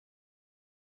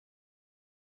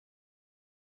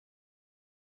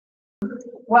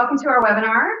Welcome to our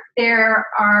webinar.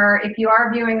 If you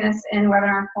are viewing this in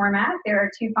webinar format, there are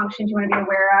two functions you want to be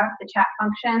aware of, the chat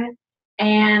function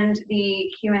and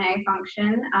the Q&A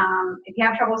function. If you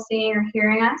have trouble seeing or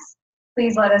hearing us,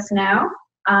 please let us know.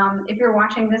 If you're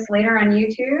watching this later on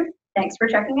YouTube, thanks for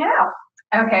checking it out.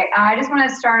 Okay, I just want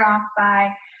to start off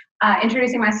by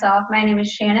introducing myself. My name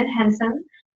is Shannon Henson.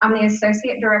 I'm the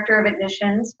Associate Director of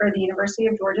Admissions for the University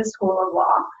of Georgia School of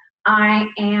Law. I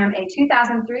am a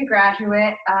 2003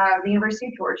 graduate of the University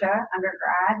of Georgia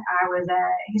undergrad. I was a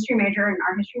history major and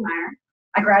art history minor.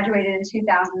 I graduated in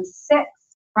 2006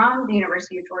 from the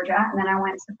University of Georgia, and then I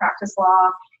went to practice law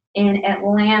in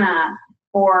Atlanta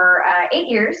for 8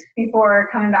 years before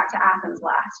coming back to Athens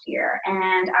last year.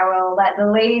 And I will let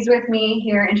the ladies with me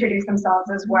here introduce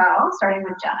themselves as well, starting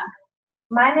with Jenna.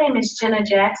 My name is Jenna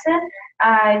Jackson.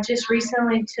 I just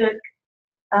recently took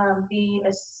the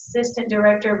Assistant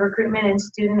Director of Recruitment and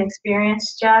Student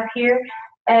Experience job here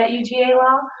at UGA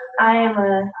Law. I am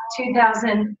a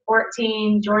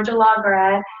 2014 Georgia Law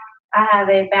grad. I have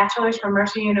a bachelor's from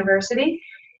Mercer University,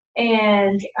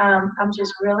 and I'm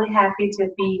just really happy to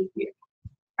be here.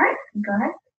 All right, go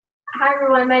ahead. Hi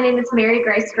everyone, my name is Mary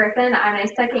Grace Griffin. I'm a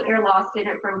second-year law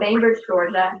student from Bainbridge,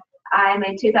 Georgia. I'm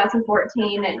a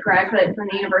 2014 graduate from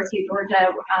the University of Georgia,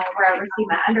 where I received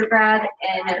my undergrad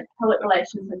in public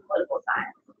relations and political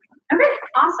science. Okay,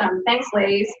 awesome. Thanks,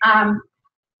 ladies. Odds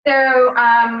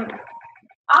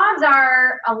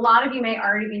are a lot of you may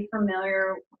already be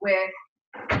familiar with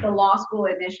the Law School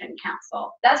Admission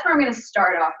Council. That's where I'm going to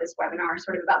start off this webinar,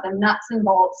 sort of about the nuts and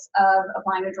bolts of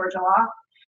applying to Georgia law.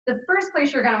 The first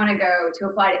place you're going to want to go to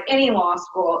apply to any law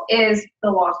school is the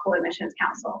Law School Admissions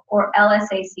Council, or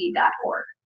lsac.org.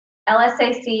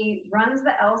 LSAC runs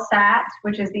the LSAT,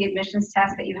 which is the admissions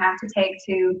test that you have to take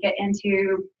to get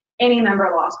into any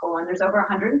member law school, and there's over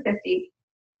 150.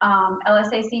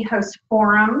 LSAC hosts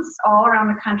forums all around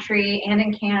the country and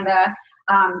in Canada.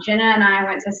 Jenna and I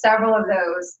went to several of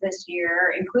those this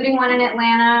year, including one in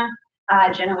Atlanta.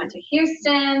 Jenna went to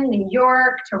Houston, New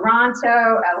York,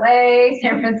 Toronto, LA,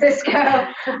 San Francisco.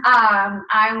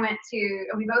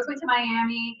 We both went to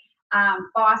Miami,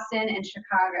 Boston, and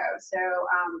Chicago. So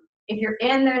if you're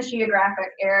in those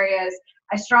geographic areas,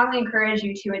 I strongly encourage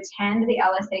you to attend the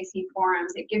LSAC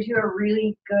forums. It gives you a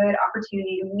really good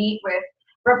opportunity to meet with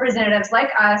representatives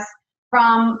like us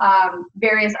from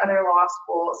various other law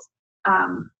schools.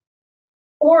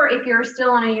 Or if you're still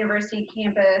on a university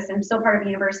campus and still part of a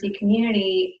university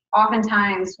community,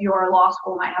 oftentimes your law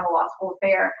school might have a law school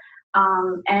fair.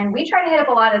 And we try to hit up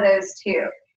a lot of those too.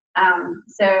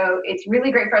 So it's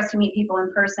really great for us to meet people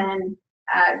in person,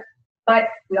 but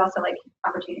we also like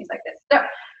opportunities like this. So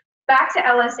back to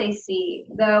LSAC,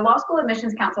 the Law School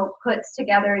Admissions Council puts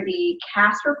together the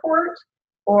CAS report,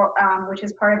 which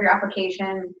is part of your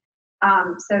application.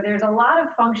 So there's a lot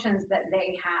of functions that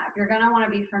they have. You're going to want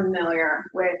to be familiar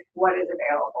with what is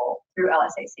available through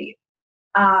LSAC.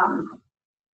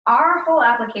 Our whole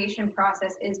application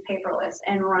process is paperless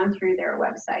and run through their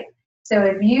website. So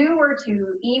if you were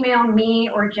to email me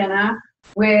or Jenna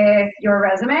with your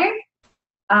resume,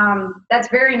 that's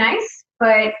very nice,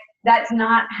 but that's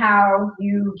not how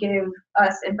you give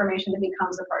us information that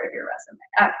becomes a part of your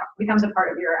resume, becomes a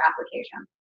part of your application.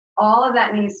 All of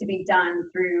that needs to be done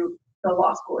through the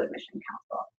Law School Admission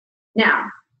Council.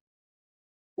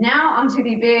 Now onto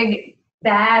the big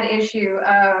bad issue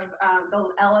of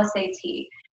the LSAT.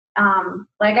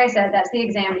 Like I said, that's the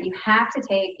exam that you have to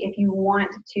take if you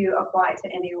want to apply to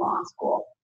any law school.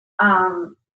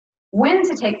 When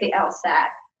to take the LSAT?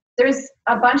 There's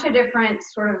a bunch of different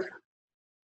sort of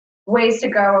ways to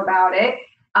go about it.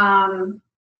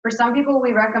 For some people,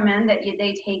 we recommend that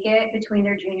they take it between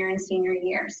their junior and senior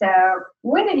year. So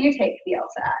when did you take the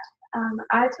LSAT?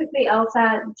 I took the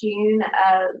LSAT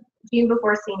June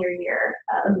before senior year.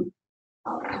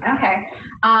 Okay.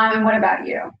 And what about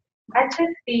you? I took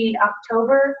the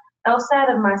October LSAT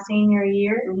of my senior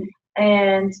year,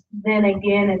 and then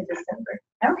again in December.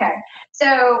 Okay.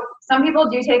 So some people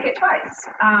do take it twice.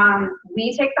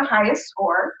 We take the highest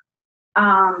score.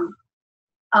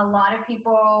 A lot of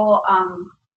people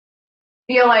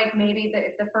feel like maybe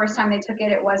if the first time they took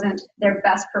it, it wasn't their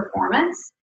best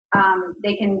performance.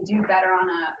 They can do better on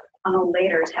a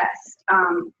later test.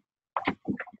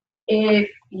 If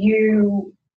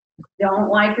you don't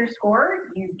like your score,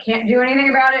 you can't do anything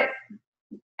about it.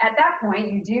 At that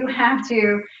point, you do have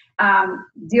to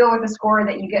deal with the score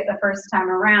that you get the first time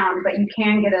around, but you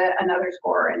can get another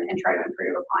score and try to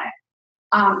improve upon it.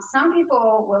 Some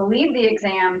people will leave the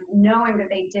exam knowing that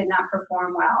they did not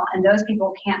perform well, and those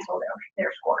people cancel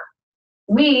their score.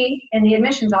 We, in the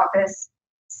admissions office,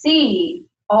 see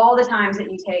all the times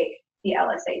that you take the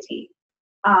LSAT.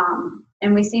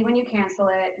 And we see when you cancel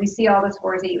it, we see all the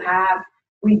scores that you have.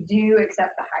 We do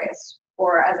accept the highest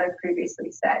score, as I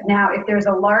previously said. Now, if there's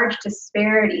a large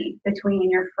disparity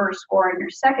between your first score and your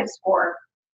second score,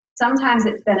 sometimes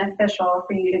it's beneficial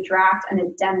for you to draft an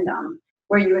addendum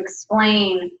where you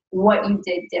explain what you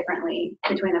did differently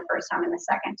between the first time and the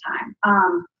second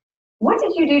time. What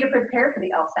did you do to prepare for the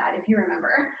LSAT, if you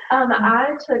remember?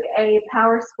 I took a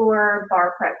Power Score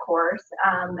bar prep course,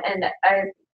 and I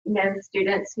know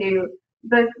students who,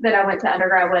 both that I went to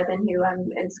undergrad with and who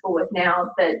I'm in school with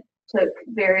now, that took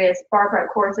various bar prep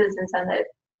courses and some that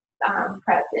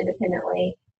prepped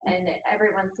independently, and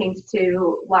everyone seems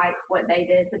to like what they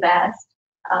did the best.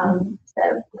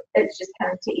 So it's just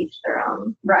kind of to each their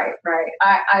own. Right.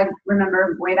 I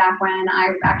remember way back when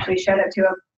I actually showed up to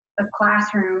a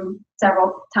classroom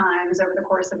several times over the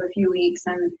course of a few weeks,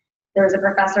 and there was a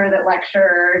professor that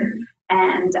lectured,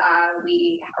 and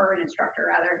or an instructor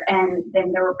rather, and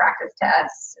then there were practice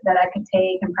tests that I could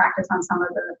take and practice on some of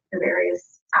the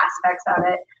various aspects of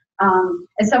it.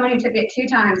 As someone who took it 2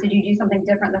 times, did you do something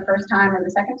different the first time and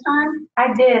the second time?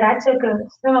 I did. I took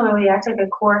a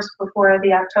course before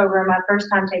the October, my first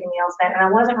time taking the LSAT, and I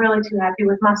wasn't really too happy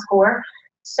with my score.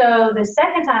 So the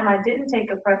second time I didn't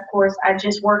take a prep course, I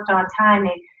just worked on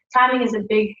timing. Timing is a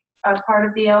big part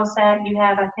of the LSAT. You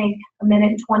have, I think, 1 minute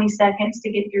and 20 seconds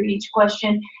to get through each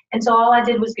question. And so all I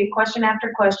did was get question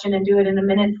after question and do it in 1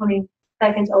 minute and 20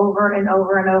 seconds over and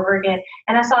over and over again.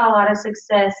 And I saw a lot of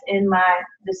success in my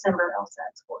December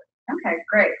LSAT score. Okay,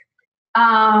 great.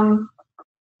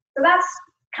 So that's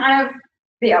kind of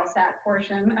the LSAT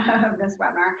portion of this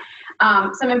webinar.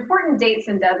 Some important dates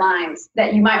and deadlines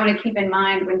that you might want to keep in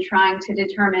mind when trying to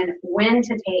determine when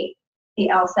to take the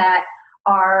LSAT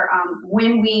are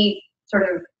when we sort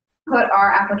of put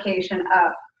our application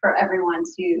up for everyone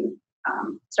to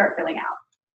start filling out.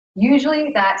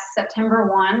 Usually that's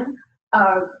September 1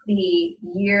 of the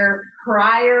year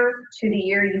prior to the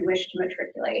year you wish to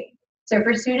matriculate. So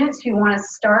for students who want to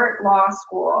start law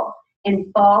school in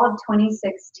fall of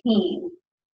 2016,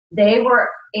 they were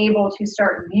able to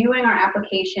start viewing our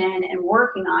application and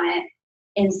working on it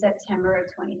in September of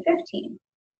 2015.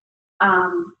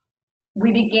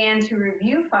 We began to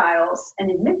review files and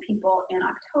admit people in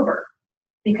October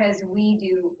because we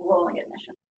do rolling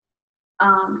admission.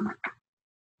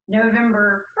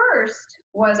 November 1st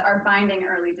was our binding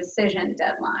early decision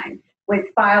deadline, with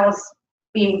files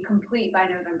being complete by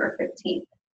November 15th.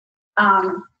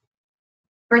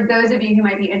 For those of you who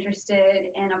might be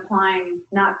interested in applying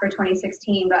not for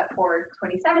 2016 but for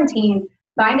 2017,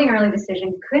 binding early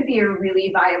decision could be a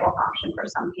really viable option for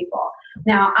some people.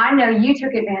 Now, I know you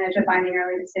took advantage of binding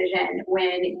early decision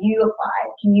when you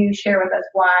applied. Can you share with us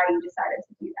why you decided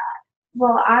to do that?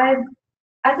 Well,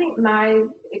 I think my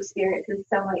experience is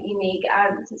somewhat unique.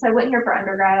 Since I went here for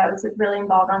undergrad, I was really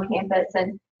involved on campus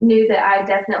and knew that I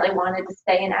definitely wanted to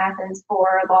stay in Athens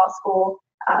for law school.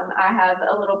 I have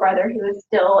a little brother who is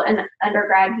still an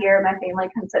undergrad here. My family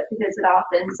comes up to visit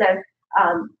often. So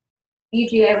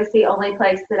UGA was the only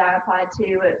place that I applied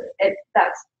to.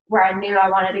 That's where I knew I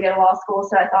wanted to go to law school.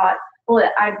 So I thought, well,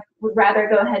 I would rather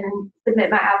go ahead and submit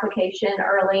my application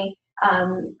early,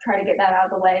 try to get that out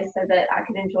of the way so that I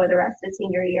could enjoy the rest of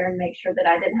senior year and make sure that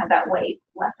I didn't have that weight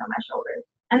left on my shoulders.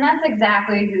 And that's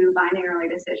exactly who binding early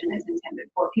decision is intended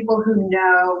for, people who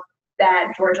know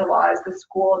that Georgia Law is the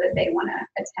school that they want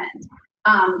to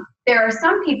attend. There are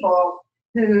some people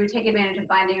who take advantage of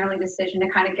binding early decision to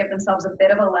kind of give themselves a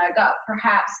bit of a leg up.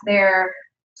 Perhaps their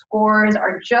scores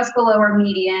are just below our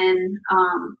median,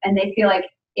 and they feel like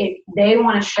if they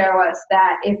want to show us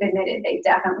that if admitted, they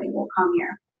definitely will come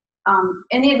here.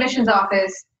 In the admissions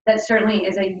office, that certainly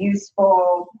is a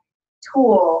useful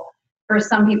tool for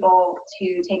some people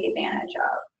to take advantage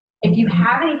of. If you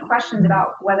have any questions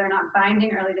about whether or not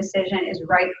binding early decision is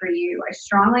right for you, I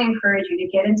strongly encourage you to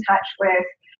get in touch with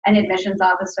an admissions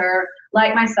officer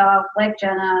like myself, like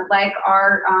Jenna, like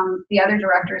our the other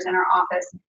directors in our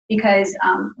office, because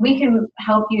we can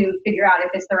help you figure out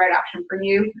if it's the right option for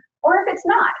you or if it's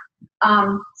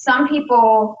not. Some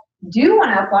people do want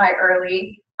to apply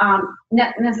early,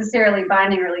 not necessarily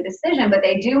binding early decision, but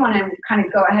they do want to kind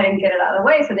of go ahead and get it out of the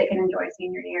way so they can enjoy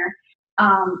senior year.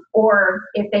 Or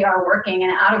if they are working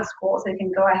and out of school, so they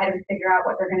can go ahead and figure out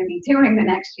what they're going to be doing the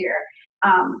next year.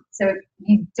 So if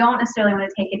you don't necessarily want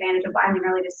to take advantage of binding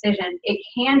early decision, it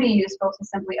can be useful to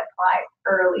simply apply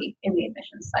early in the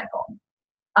admissions cycle.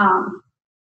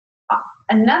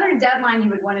 Another deadline you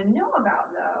would want to know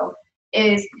about, though,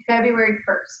 is February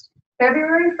 1st.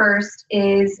 February 1st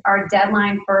is our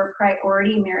deadline for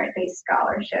priority merit-based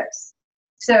scholarships.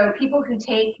 So people who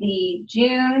take the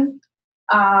June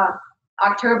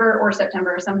October or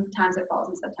September, sometimes it falls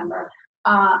in September,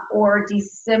 or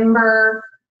December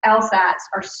LSATs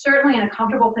are certainly in a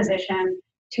comfortable position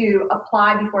to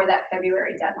apply before that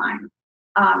February deadline.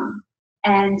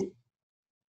 And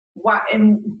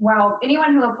while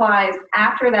anyone who applies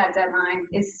after that deadline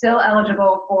is still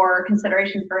eligible for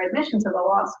consideration for admission to the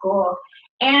law school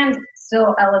and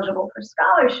still eligible for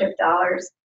scholarship dollars,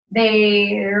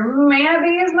 there may not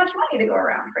be as much money to go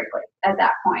around, frankly, at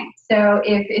that point. So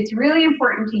if it's really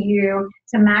important to you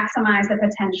to maximize the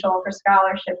potential for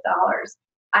scholarship dollars,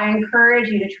 I encourage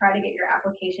you to try to get your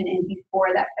application in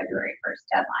before that February 1st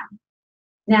deadline.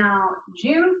 Now,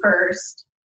 June 1st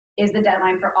is the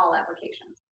deadline for all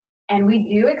applications. And we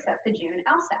do accept the June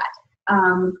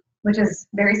LSAT, which is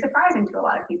very surprising to a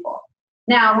lot of people.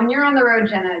 Now, when you're on the road,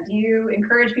 Jenna, do you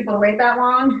encourage people to wait that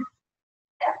long?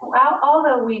 Well,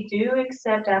 although we do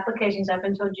accept applications up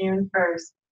until June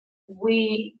 1st,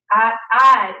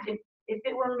 if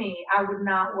it were me, I would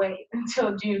not wait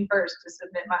until June 1st to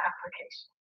submit my application.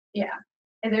 Yeah,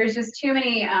 and there's just too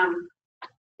many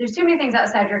things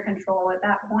outside your control at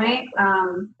that point.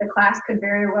 The class could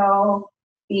very well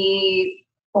be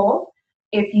full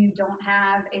if you don't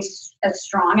have a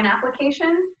strong an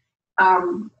application.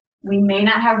 We may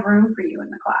not have room for you in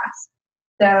the class.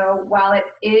 So while it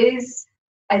is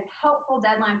a helpful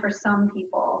deadline for some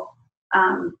people,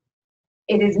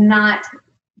 it is not.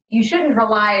 You shouldn't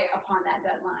rely upon that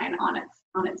deadline on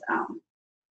its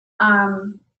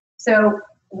own. So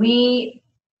we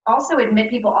also admit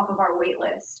people off of our wait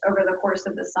list over the course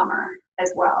of the summer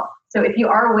as well. So if you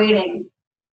are waiting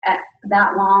at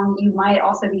that long, you might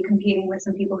also be competing with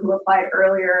some people who applied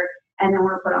earlier and then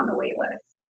were put on the wait list.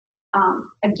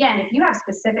 Again, if you have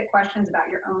specific questions about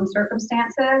your own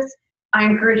circumstances, I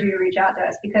encourage you to reach out to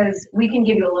us because we can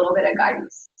give you a little bit of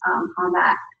guidance on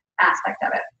that aspect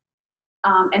of it.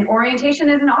 And orientation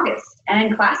is in August,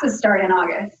 and classes start in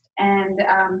August. And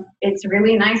it's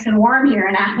really nice and warm here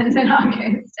in Athens in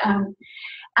August.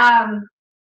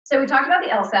 So we talked about the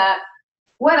LSAT.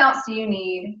 What else do you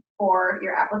need for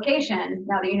your application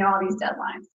now that you know all these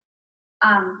deadlines?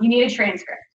 You need a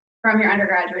transcript from your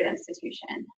undergraduate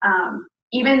institution.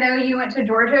 Even though you went to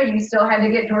Georgia, you still had to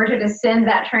get Georgia to send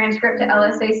that transcript to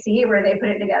LSAC where they put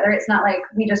it together. It's not like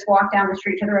we just walk down the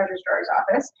street to the registrar's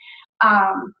office.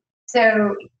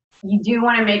 So you do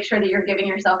want to make sure that you're giving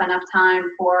yourself enough time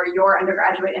for your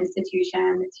undergraduate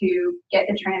institution to get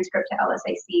the transcript to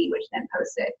LSAC, which then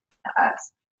posts it to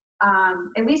us.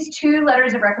 At least 2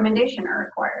 letters of recommendation are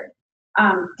required.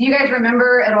 Do you guys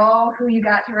remember at all who you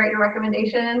got to write your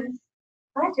recommendations?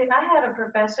 I did. I had a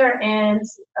professor and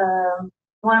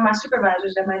one of my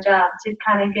supervisors at my job to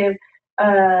kind of give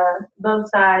both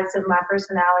sides of my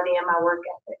personality and my work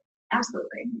ethic.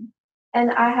 Absolutely.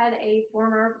 And I had a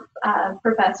former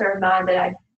professor of mine that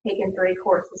I'd taken 3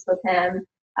 courses with him,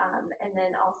 and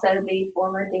then also the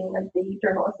former dean of the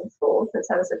journalism school.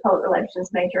 Since I was a public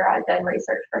relations major, I'd done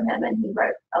research for him, and he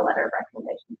wrote a letter of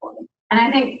recommendation for me. And I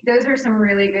think those are some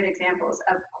really good examples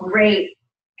of great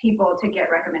people to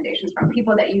get recommendations from,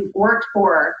 people that you've worked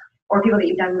for or people that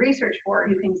you've done research for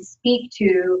who can speak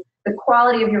to the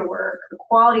quality of your work, the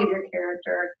quality of your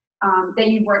character that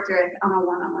you've worked with on a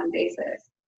one-on-one basis.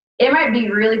 It might be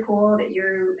really cool that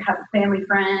you have a family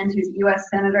friend who's a U.S.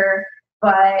 senator,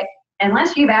 but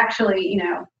unless you've actually,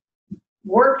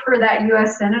 worked for that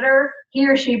U.S. senator, he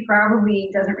or she probably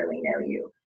doesn't really know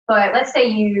you. But let's say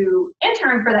you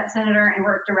intern for that senator and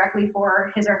work directly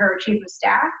for his or her chief of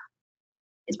staff.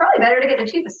 It's probably better to get the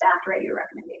chief of staff to write you a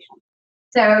recommendation.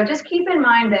 So just keep in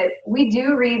mind that we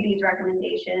do read these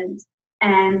recommendations,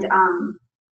 and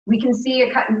we can see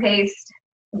a cut and paste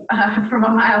from a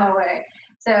mile away.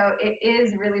 So it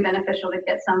is really beneficial to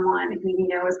get someone who you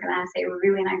know is going to say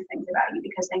really nice things about you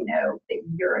because they know that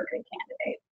you're a good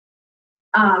candidate.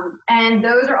 And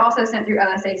those are also sent through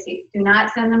LSAC. Do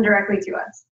not send them directly to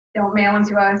us. Don't mail them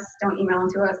to us. Don't email them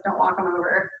to us. Don't walk them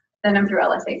over. Send them through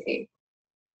LSAC.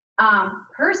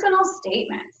 Personal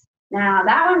statements. Now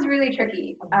that one's really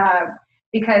tricky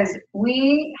because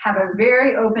we have a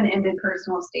very open-ended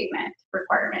personal statement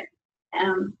requirement.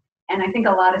 And I think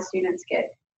a lot of students get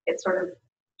sort of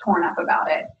torn up about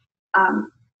it.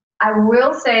 I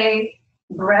will say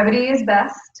brevity is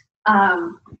best.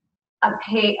 Like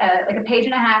a page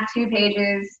and a half, 2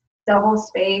 pages, double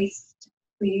spaced,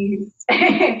 please,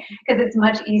 because it's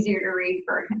much easier to read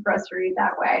for us to read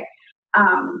that way.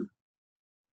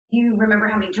 You remember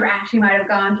how many drafts you might have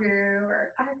gone through?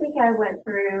 Or I think I went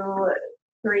through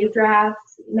 3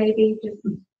 drafts, maybe, just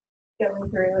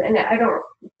going through, and I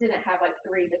didn't have like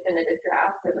 3 definitive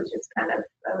drafts. It was just kind of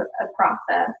a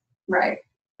process. Right.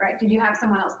 Right. Did you have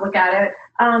someone else look at it?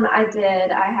 I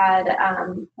did. I had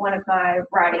one of my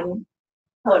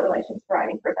public relations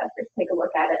writing professors take a look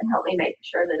at it and help me make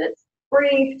sure that it's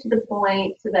brief, to the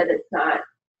point, so that it's not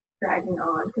dragging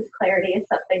on, because clarity is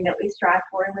something that we strive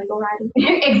for in legal writing.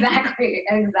 Exactly.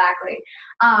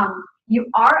 You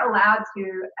are allowed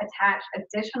to attach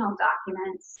additional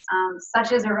documents,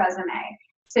 such as a resume.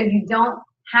 So you don't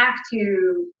have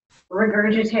to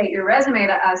regurgitate your resume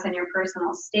to us and your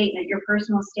personal statement. Your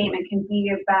personal statement can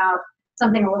be about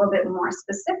something a little bit more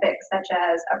specific, such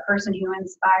as a person who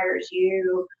inspires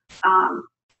you,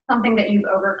 something that you've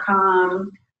overcome,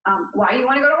 why you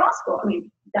want to go to law school. I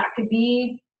mean, that could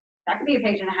be a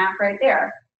page and a half right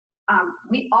there.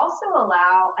 We also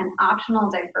allow an optional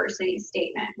diversity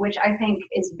statement, which I think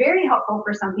is very helpful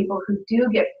for some people who do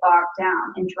get bogged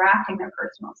down in drafting their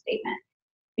personal statement,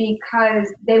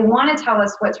 because they want to tell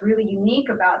us what's really unique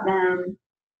about them,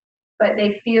 but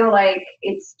they feel like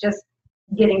it's just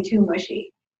getting too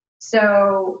mushy.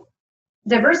 So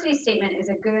diversity statement is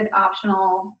a good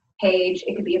optional page.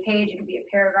 It could be a page, it could be a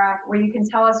paragraph, where you can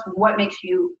tell us what makes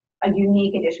you a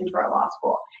unique addition to our law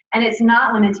school. And it's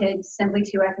not limited simply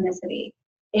to ethnicity.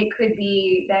 It could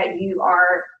be that you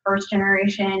are first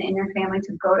generation in your family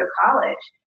to go to college.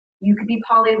 You could be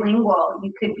polylingual.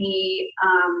 You could be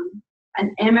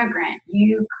an immigrant.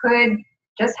 You could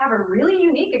just have a really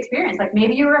unique experience. Like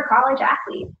maybe you were a college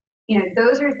athlete. You know,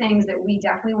 those are things that we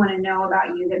definitely want to know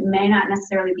about you that may not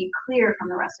necessarily be clear from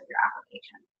the rest of your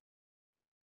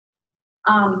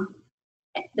application.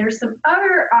 There's some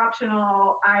other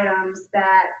optional items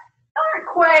that aren't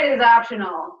quite as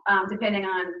optional, depending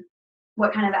on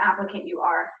what kind of applicant you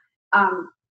are.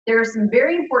 There are some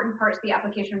very important parts of the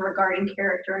application regarding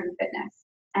character and fitness,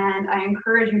 and I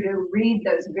encourage you to read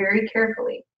those very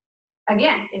carefully.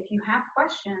 Again, if you have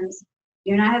questions,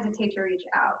 do not hesitate to reach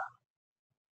out.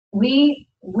 We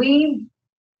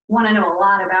want to know a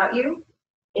lot about you.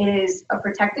 It is a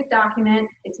protected document.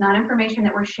 It's not information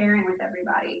that we're sharing with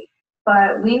everybody,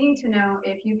 but we need to know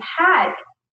if you've had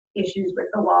issues with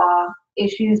the law,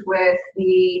 issues with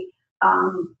the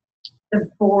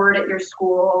board at your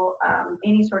school,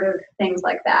 any sort of things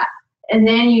like that. And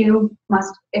then you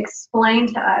must explain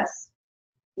to us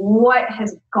what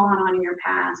has gone on in your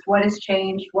past, what has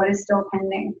changed, what is still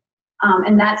pending,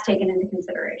 and that's taken into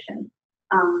consideration.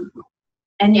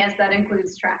 And yes, that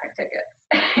includes traffic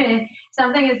tickets.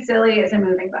 Something as silly as a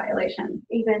moving violation.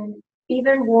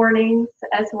 Even warnings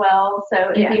as well.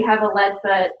 So if you have a lead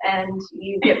foot and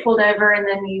you get pulled over and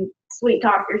then you sweet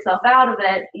talk yourself out of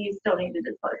it, you still need to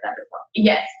disclose that as well.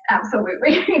 Yes,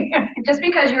 absolutely. Just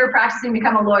because you were practicing to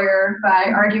become a lawyer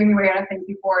by arguing your way out of things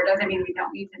before doesn't mean we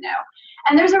don't need to know.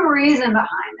 And there's a reason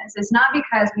behind this. It's not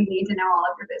because we need to know all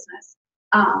of your business.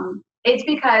 It's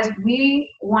because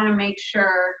we want to make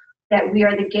sure that we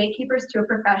are the gatekeepers to a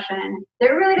profession that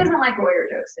really doesn't like lawyer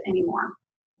jokes anymore.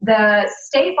 The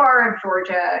State Bar of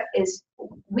Georgia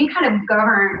we kind of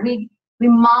govern, we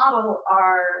model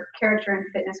our character and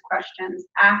fitness questions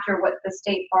after what the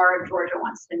State Bar of Georgia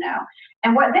wants to know.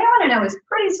 And what they want to know is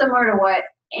pretty similar to what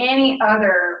any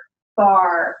other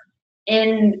bar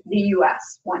in the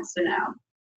US wants to know.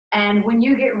 And when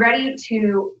you get ready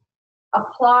to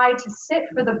apply to sit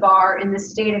for the bar in the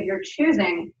state of your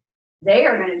choosing, they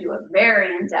are going to do a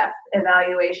very in-depth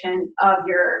evaluation of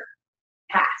your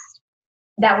past.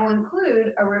 That will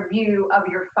include a review of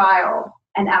your file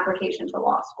and application to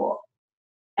law school.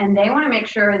 And they want to make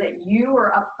sure that you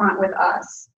are upfront with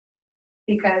us,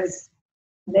 because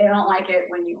they don't like it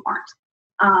when you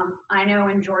aren't. I know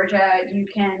in Georgia, you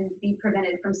can be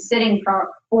prevented from sitting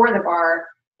for the bar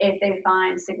if they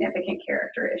find significant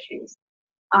character issues.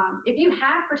 If you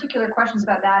have particular questions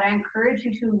about that, I encourage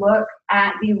you to look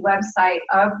at the website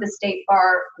of the State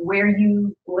Bar, where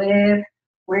you live,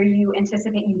 where you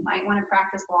anticipate you might want to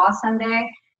practice law someday,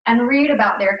 and read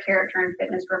about their character and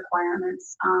fitness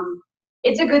requirements.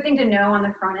 It's a good thing to know on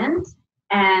the front end,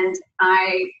 and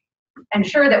I am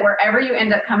sure that wherever you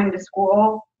end up coming to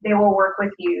school, they will work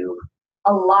with you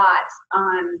a lot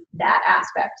on that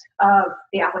aspect of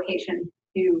the application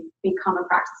to become a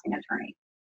practicing attorney.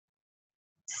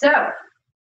 So,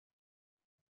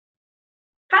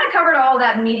 kind of covered all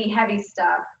that meaty, heavy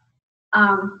stuff.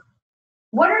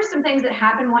 What are some things that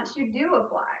happen once you do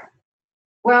apply?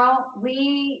 Well,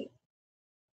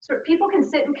 people can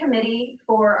sit in committee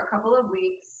for a couple of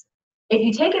weeks. If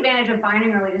you take advantage of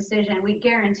binding early decision, we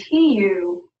guarantee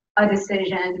you a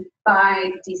decision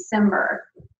by December.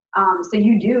 So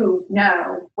you do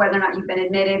know whether or not you've been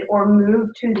admitted or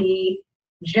moved to the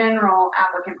general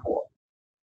applicant pool.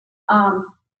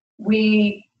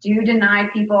 We do deny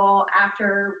people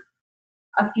after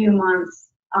a few months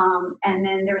And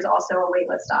then there was also a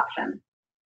waitlist option.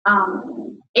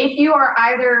 If you are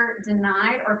either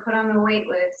denied or put on the wait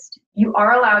list, you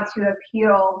are allowed to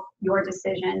appeal your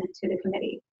decision to the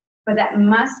committee, but that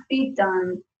must be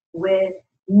done with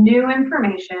new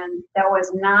information that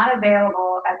was not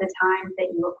available at the time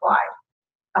that you applied.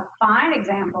 A fine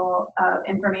example of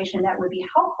information that would be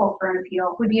helpful for an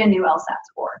appeal would be a new LSAT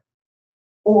score.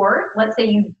 Or let's say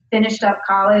you finished up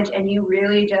college and you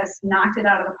really just knocked it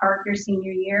out of the park your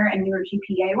senior year and your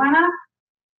GPA went up.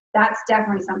 That's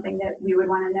definitely something that we would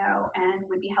want to know and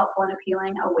would be helpful in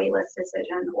appealing a waitlist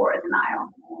decision or a denial.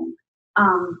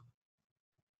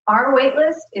 Our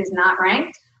waitlist is not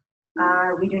ranked.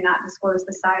 We do not disclose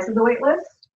the size of the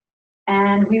waitlist.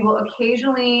 And we will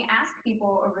occasionally ask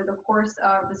people over the course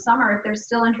of the summer if they're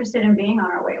still interested in being on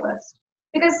our waitlist.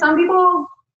 Because some people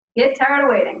get tired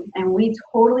of waiting, and we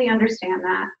totally understand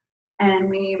that. And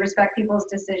we respect people's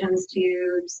decisions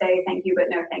to say thank you, but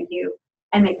no thank you,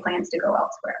 and make plans to go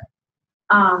elsewhere.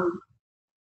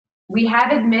 We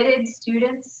have admitted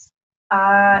students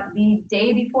the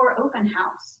day before open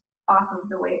house off of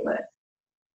the wait list.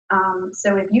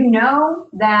 So if you know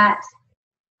that,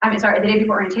 the day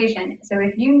before orientation. So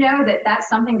if you know that that's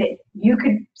something that you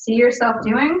could see yourself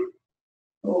doing,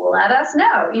 let us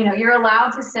know. You know, you're allowed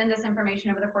to send us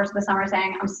information over the course of the summer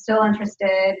saying, I'm still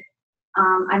interested.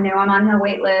 I know I'm on the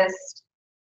wait list.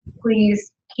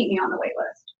 Please keep me on the wait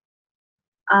list.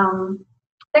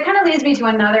 That kind of leads me to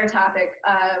another topic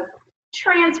of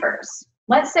transfers.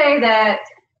 Let's say that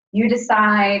you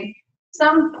decide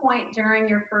some point during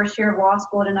your first year of law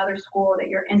school at another school that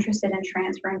you're interested in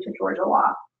transferring to Georgia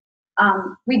Law.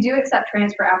 We do accept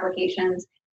transfer applications.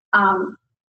 You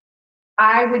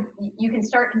can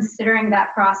start considering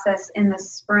that process in the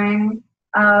spring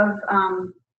of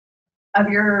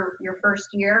your first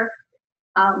year.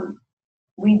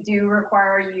 We do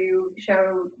require you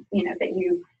show, that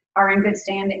you are in good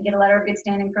standing, get a letter of good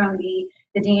standing from the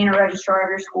dean or registrar of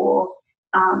your school.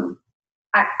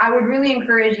 I would really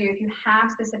encourage you, if you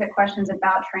have specific questions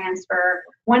about transfer,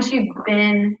 once you've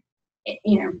been,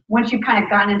 once you've kind of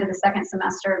gotten into the second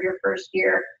semester of your first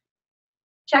year,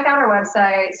 check out our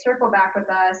website, circle back with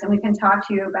us, and we can talk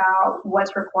to you about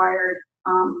what's required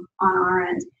on our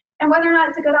end and whether or not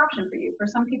it's a good option for you. For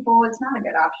some people, it's not a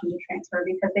good option to transfer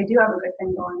because they do have a good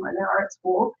thing going where they are at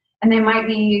school, and they might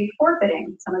be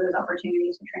forfeiting some of those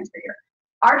opportunities to transfer here.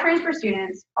 Our transfer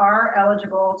students are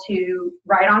eligible to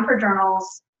write on for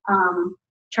journals,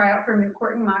 try out for moot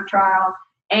court and mock trial,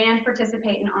 and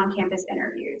participate in on-campus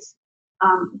interviews.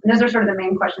 Those are sort of the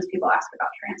main questions people ask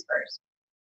about transfers.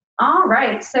 All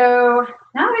right, so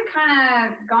now that we've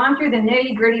kind of gone through the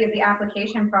nitty-gritty of the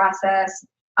application process,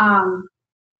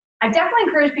 I definitely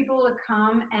encourage people to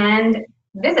come and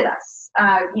visit us.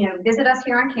 Visit us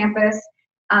here on campus.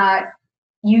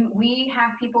 We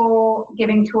have people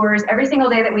giving tours every single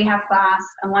day that we have class,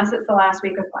 unless it's the last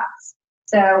week of class.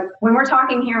 So when we're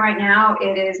talking here right now,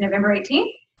 it is November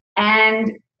 18th,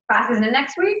 and class is in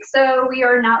next week, so we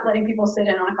are not letting people sit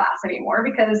in on a class anymore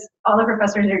because all the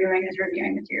professors are doing is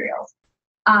reviewing materials.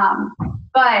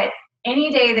 But any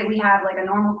day that we have like a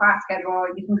normal class schedule,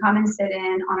 you can come and sit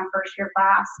in on a first year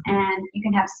class, and you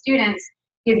can have students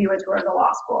give you a tour of the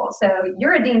law school. So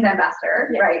you're a dean's ambassador,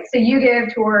 yes, right? So you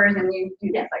give tours and you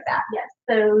do things like that. Yes,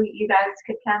 so you guys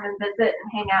could come and visit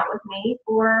and hang out with me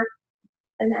for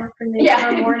an afternoon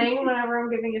or morning whenever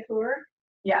I'm giving a tour.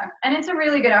 Yeah, and it's a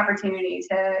really good opportunity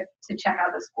to check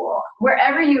out the school.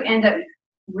 Wherever you end up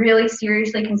really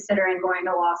seriously considering going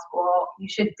to law school, you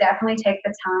should definitely take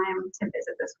the time to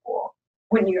visit the school.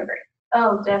 Wouldn't you agree?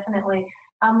 Oh, definitely.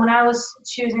 When I was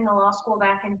choosing a law school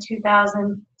back in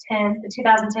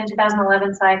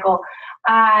 2010-2011 cycle,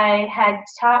 I had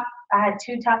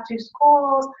two top two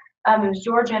schools. It was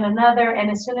Georgia and another, and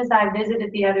as soon as I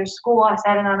visited the other school, I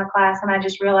sat in on a class and I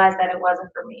just realized that it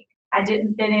wasn't for me. I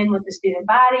didn't fit in with the student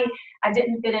body. I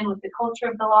didn't fit in with the culture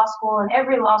of the law school, and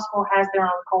every law school has their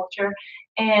own culture.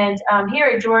 And here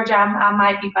at Georgia, I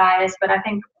might be biased, but I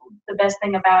think the best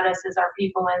thing about us is our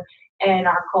people and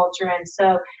our culture. And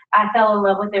so I fell in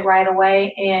love with it right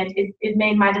away, and it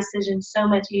made my decision so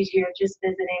much easier just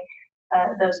visiting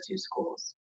those two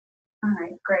schools. All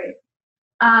right, great.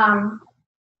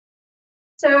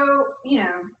 So,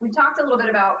 we talked a little bit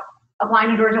about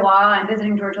applying to Georgia Law and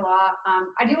visiting Georgia Law.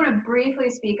 I do want to briefly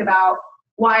speak about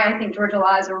why I think Georgia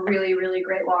Law is a really, really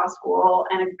great law school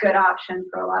and a good option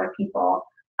for a lot of people.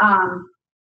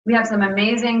 We have some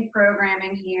amazing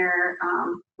programming here.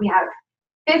 We have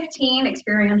 15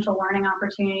 experiential learning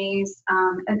opportunities.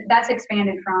 And that's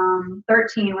expanded from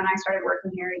 13 when I started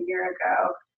working here a year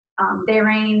ago. They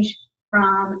range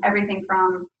from everything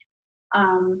from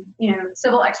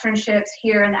civil externships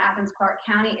here in the Athens-Clarke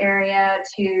County area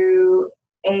to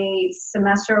a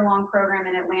semester-long program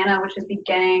in Atlanta, which is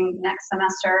beginning next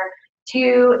semester,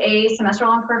 to a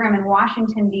semester-long program in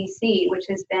Washington, D.C., which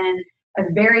has been a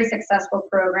very successful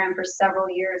program for several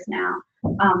years now.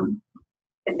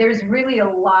 There's really a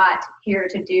lot here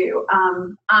to do.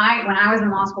 When I was in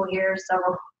law school here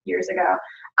several years ago,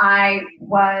 I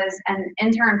was an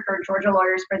intern for Georgia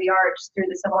Lawyers for the Arts through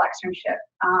the Civil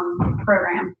Externship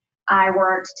program. I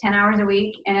worked 10 hours a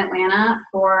week in Atlanta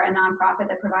for a nonprofit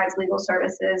that provides legal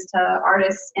services to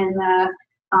artists in the,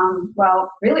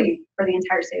 really for the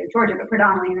entire state of Georgia, but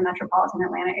predominantly in the metropolitan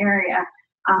Atlanta area.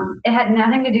 It had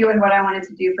nothing to do with what I wanted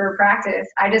to do for practice.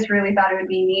 I just really thought it would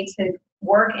be neat to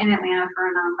work in Atlanta for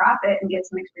a nonprofit and get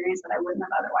some experience that I wouldn't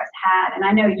have otherwise had. And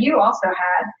I know you also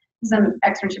had some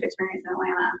externship experience in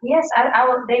Atlanta. Yes,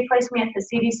 they placed me at the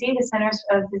CDC, the Centers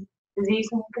of Disease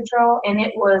Control, and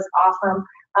it was awesome.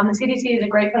 The CDC is a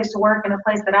great place to work and a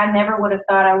place that I never would have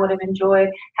thought I would have enjoyed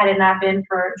had it not been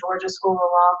for Georgia School of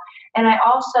Law. And I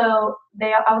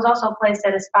was also placed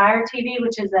at Aspire TV,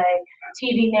 which is a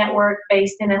TV network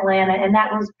based in Atlanta, and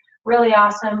that was really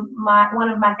awesome. One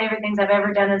of my favorite things I've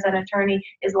ever done as an attorney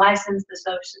is license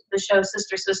the show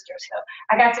Sister Sister. So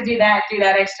I got to do that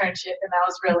externship, and that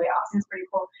was really awesome. It's pretty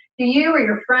cool. Do you or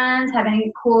your friends have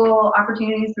any cool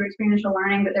opportunities through experiential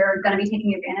learning that they're going to be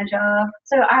taking advantage of?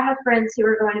 So I have friends who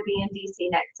are going to be in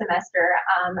DC next semester.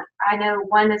 I know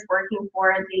one is working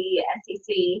for the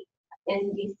SEC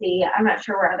in DC. I'm not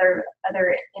sure where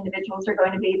other individuals are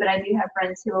going to be, but I do have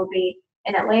friends who will be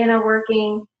in Atlanta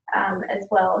working as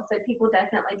well. So people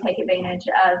definitely take advantage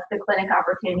of the clinic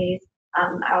opportunities.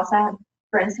 I also have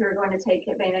friends who are going to take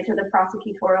advantage of the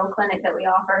prosecutorial clinic that we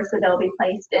offer. So they'll be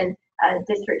placed in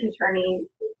district attorney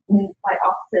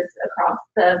offices across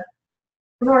the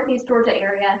Northeast Georgia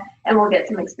area, and we'll get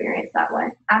some experience that way.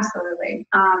 Absolutely.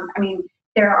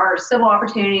 There are civil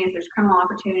opportunities, there's criminal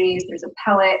opportunities, there's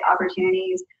appellate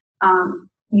opportunities.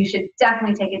 You should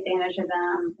definitely take advantage of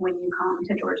them when you come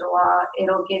to Georgia Law.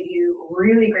 It'll give you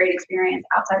really great experience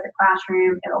outside the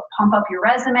classroom. It'll pump up your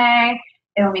resume.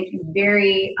 It'll make you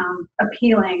very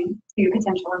appealing to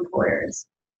potential employers.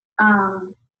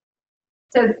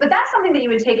 But that's something that you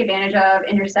would take advantage of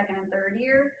in your second and third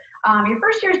year. Your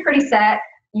first year is pretty set.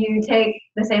 You take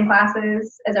the same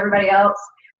classes as everybody else.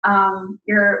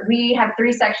 We have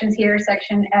 3 sections here: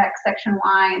 Section X, Section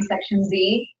Y, and Section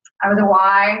Z. I was a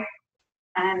Y.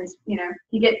 And you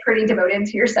get pretty devoted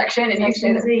to your section, and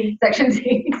Section Z. Section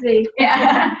Z.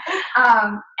 Yeah.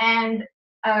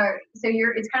 So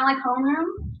it's kind of like homeroom,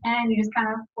 and you just kind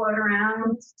of float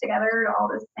around together to all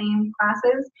the same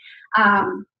classes.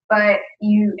 But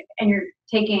you're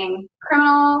taking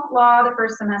criminal law the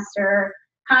first semester,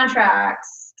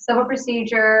 contracts, civil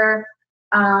procedure,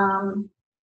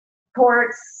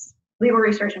 torts, legal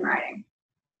research, and writing.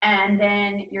 And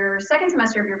then your second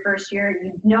semester of your first year,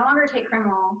 you no longer take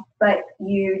criminal, but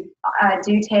you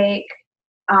do take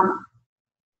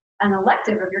an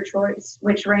elective of your choice,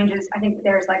 which ranges, I think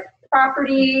there's like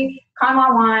property, common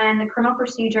law 1, criminal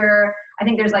procedure. I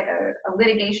think there's like a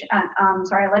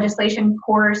legislation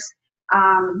course.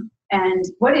 And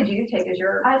what did you take as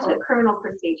your? I took criminal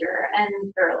procedure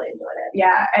and thoroughly enjoyed it.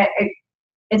 Yeah,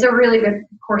 it's a really good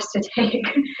course to take.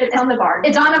 It's on the bar.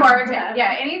 It's on the bar exam.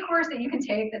 Yeah, any course that you can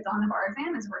take that's on the bar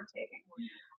exam is worth taking.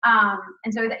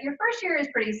 And so that your first year is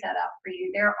pretty set up for you.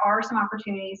 There are some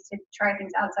opportunities to try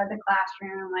things outside the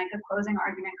classroom, like a closing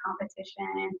argument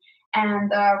competition and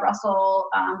the Russell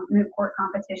moot court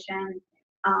competition.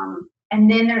 And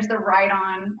then there's the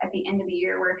write-on at the end of the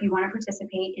year, where if you want to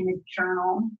participate in a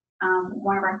journal,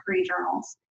 one of our 3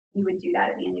 journals, you would do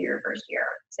that at the end of your first year.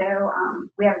 So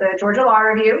we have the Georgia Law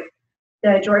Review,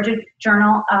 the Georgia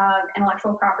Journal of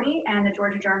Intellectual Property, and the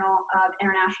Georgia Journal of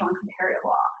International and Comparative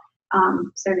Law.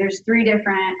 So there's 3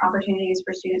 different opportunities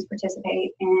for students to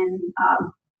participate in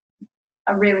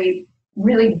a really,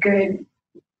 really good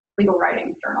legal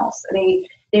writing journals.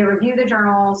 They review the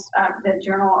journals, the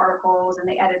journal articles, and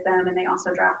they edit them, and they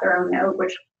also draft their own note,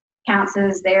 which counts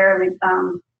as their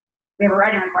we have a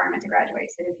writing requirement to graduate,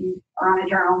 so if you are on a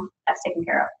journal, that's taken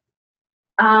care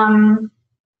of.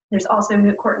 There's also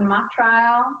moot court and mock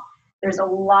trial. There's a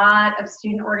lot of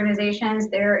student organizations.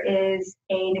 There is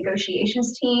a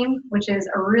negotiations team, which is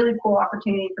a really cool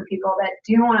opportunity for people that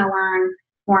do want to learn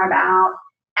more about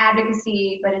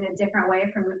advocacy, but in a different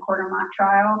way from moot court or mock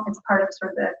trial. It's part of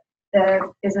sort of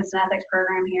the business and ethics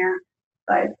program here.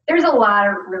 But there's a lot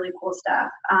of really cool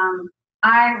stuff.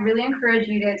 I really encourage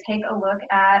you to take a look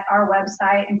at our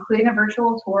website, including a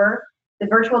virtual tour. The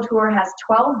virtual tour has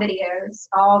 12 videos,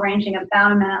 all ranging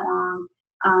about a minute long,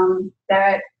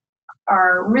 that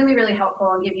are really, really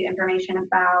helpful and give you information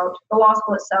about the law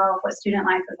school itself, what student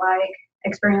life is like,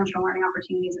 experiential learning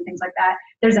opportunities and things like that.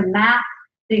 There's a map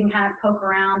so you can kind of poke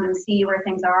around and see where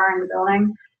things are in the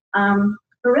building.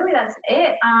 But really that's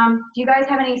it. Do you guys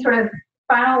have any sort of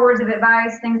final words of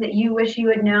advice, things that you wish you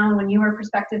had known when you were a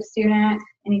prospective student,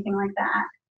 anything like that?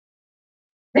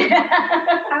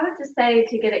 I would just say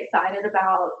to get excited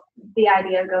about the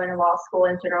idea of going to law school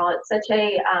in general. It's such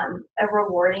a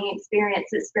rewarding experience.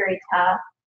 It's very tough,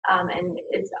 and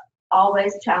it's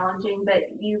always challenging, but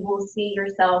you will see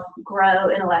yourself grow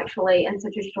intellectually in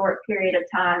such a short period of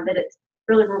time that it's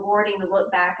really rewarding to look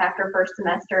back after first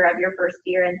semester of your first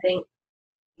year and think,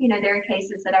 you know, there are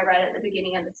cases that I read at the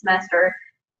beginning of the semester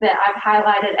that I've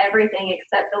highlighted everything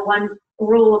except the one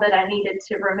rule that I needed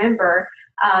to remember.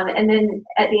 And then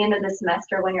at the end of the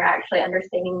semester, when you're actually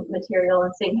understanding material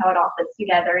and seeing how it all fits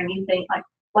together, and you think like,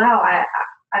 wow,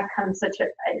 I've come so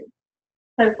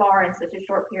far in such a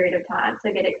short period of time.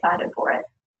 So get excited for it.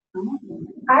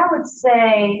 I would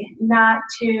say not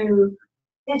to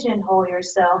pigeonhole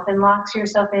yourself and lock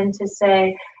yourself into,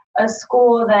 say, a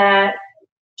school that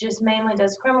just mainly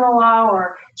does criminal law,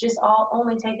 or just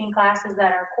only taking classes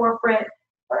that are corporate,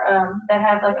 or that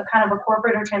have like a kind of a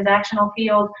corporate or transactional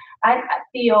field. I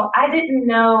feel I didn't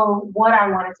know what I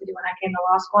wanted to do when I came to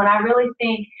law school, and I really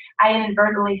think I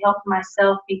inadvertently helped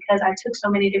myself because I took so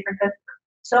many different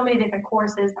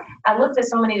courses. I looked at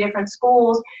so many different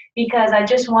schools because I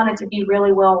just wanted to be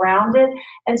really well-rounded.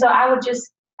 And so I would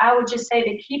just say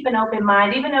to keep an open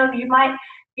mind, even though you might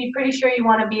be pretty sure you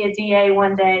want to be a DA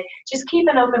one day, just keep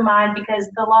an open mind, because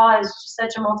the law is just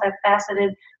such a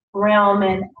multifaceted realm.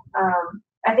 And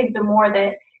I think the more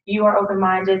that you are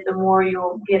open-minded, the more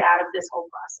you'll get out of this whole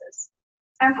process.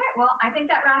 Okay, well, I think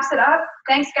that wraps it up.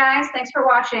 Thanks, guys. Thanks for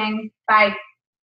watching. Bye.